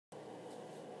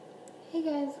Hey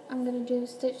guys, I'm gonna do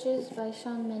Stitches by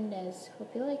Shawn Mendes.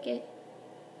 Hope you like it.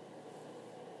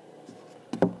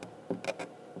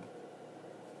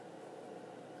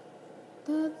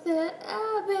 Thought that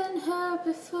I've been hurt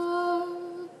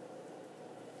before,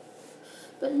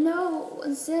 but no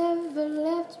one's ever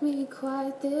left me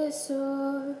quite this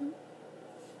sore.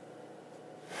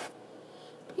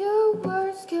 Your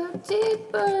words cut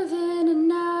deeper than a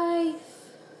knife.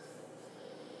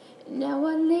 Now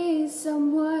I need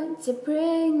someone to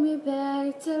bring me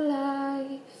back to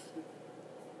life.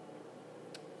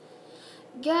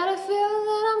 Got a feeling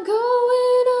that I'm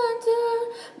going under,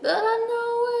 but I know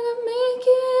when I make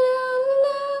it out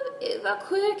alive. If I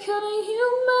quit calling you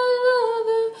my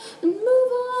lover and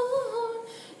move on,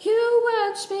 you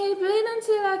watch me bleed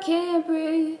until I can't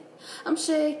breathe. I'm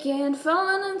shaking,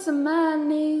 falling into my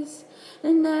knees.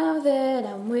 And now that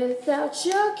I'm without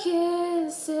your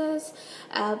kisses,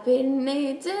 I've been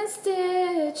needing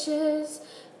stitches,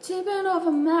 tipping over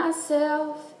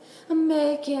myself. I'm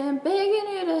begging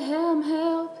you to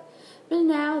help. But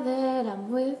now that I'm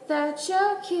without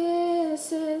your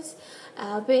kisses,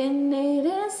 I've been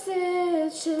needing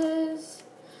stitches,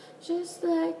 just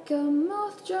like a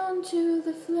moth drawn to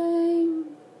the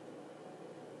flame.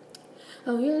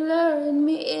 Oh, you lured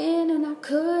me in and I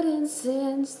couldn't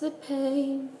sense the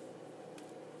pain.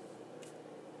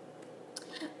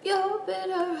 Your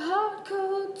bitter heart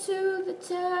cold to the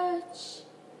touch.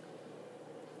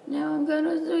 Now I'm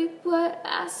gonna reap what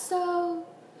I sow.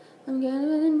 I'm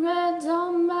getting red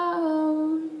on my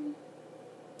own.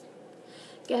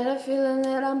 Got a feeling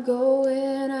that I'm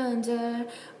going under,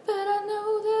 but I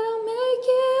know that I'll make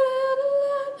it out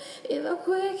alive. If I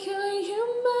quit killing you,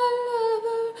 my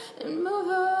lover, and move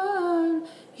on,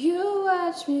 you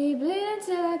watch me bleed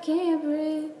until I can't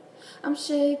breathe. I'm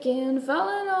shaking,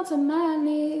 falling onto my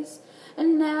knees.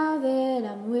 And now that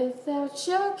I'm without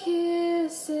your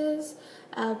kisses,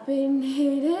 I've been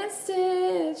needing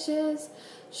stitches,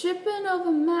 tripping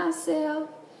over myself.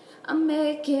 I'm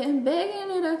begging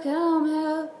you to come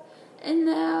help. And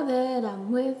now that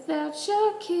I'm without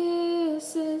your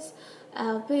kisses,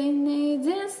 I've been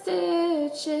needing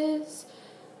stitches.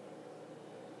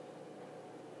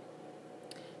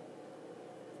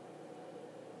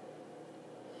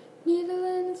 Needle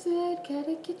and a thread,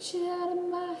 gotta get you out of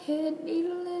my head.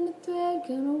 Needle and a thread,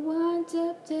 gonna wind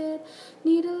up dead.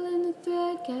 Needle and a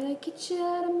thread, gotta get you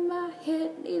out of my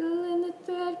head. Needle and a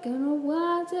thread, gonna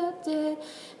wind up dead.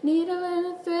 Needle and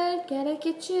a thread, gotta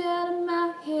get you out of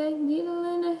my head. Needle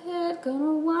and a head,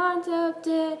 gonna wind up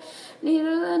dead.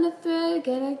 Needle and a thread,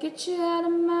 gotta get you out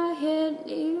of my head.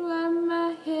 Needle out of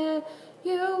my head.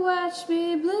 You watch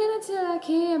me bleed until I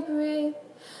can't breathe.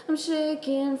 I'm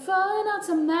shaking, falling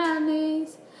onto my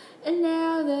knees. And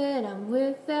now that I'm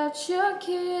without your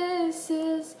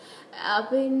kisses, I'll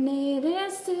be needing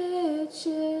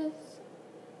stitches.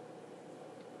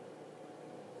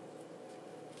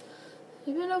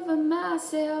 Tripping over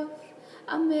myself,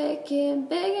 I'm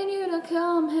begging you to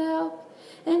come help.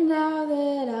 And now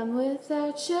that I'm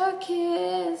without your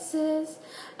kisses,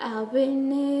 I'll be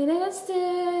needing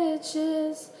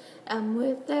stitches. I'm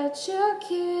without your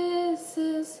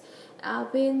kisses, I'll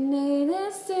be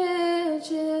needing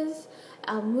stitches.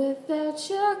 I'm without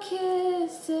your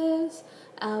kisses,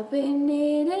 I'll be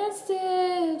needing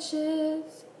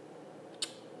stitches.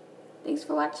 Thanks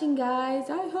for watching, guys.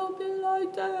 I hope you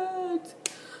liked it.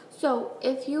 So,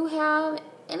 if you have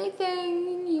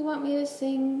anything you want me to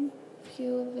sing, if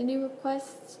you have any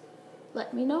requests,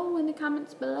 let me know in the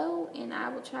comments below and I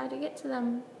will try to get to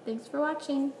them. Thanks for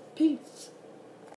watching. Peace.